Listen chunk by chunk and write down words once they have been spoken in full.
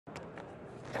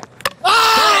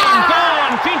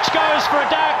goes for a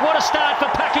duck. What a start for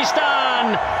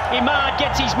Pakistan. Imad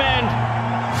gets his man.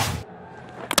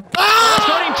 He's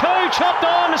got him two. Chopped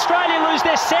on. Australia lose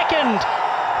their second.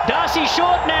 Darcy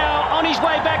Short now on his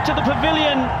way back to the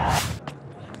pavilion.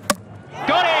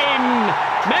 Got him.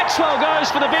 Maxwell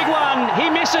goes for the big one. He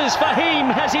misses.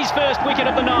 Fahim has his first wicket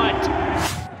of the night.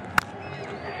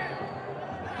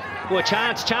 Well,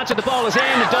 chance at the bowler's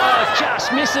end. The dive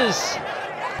just misses.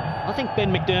 I think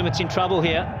Ben McDermott's in trouble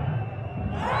here.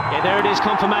 Yeah, there it is,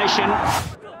 confirmation.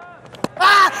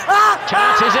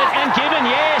 Chance is it, and given,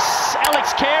 yes.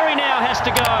 Alex Carey now has to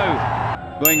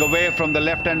go. Going away from the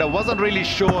left-hander, wasn't really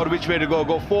sure which way to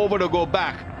go forward or go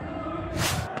back.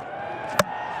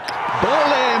 Ball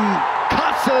him,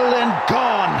 Castle and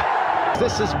gone.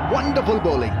 This is wonderful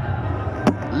bowling.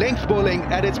 Length bowling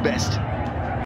at its best.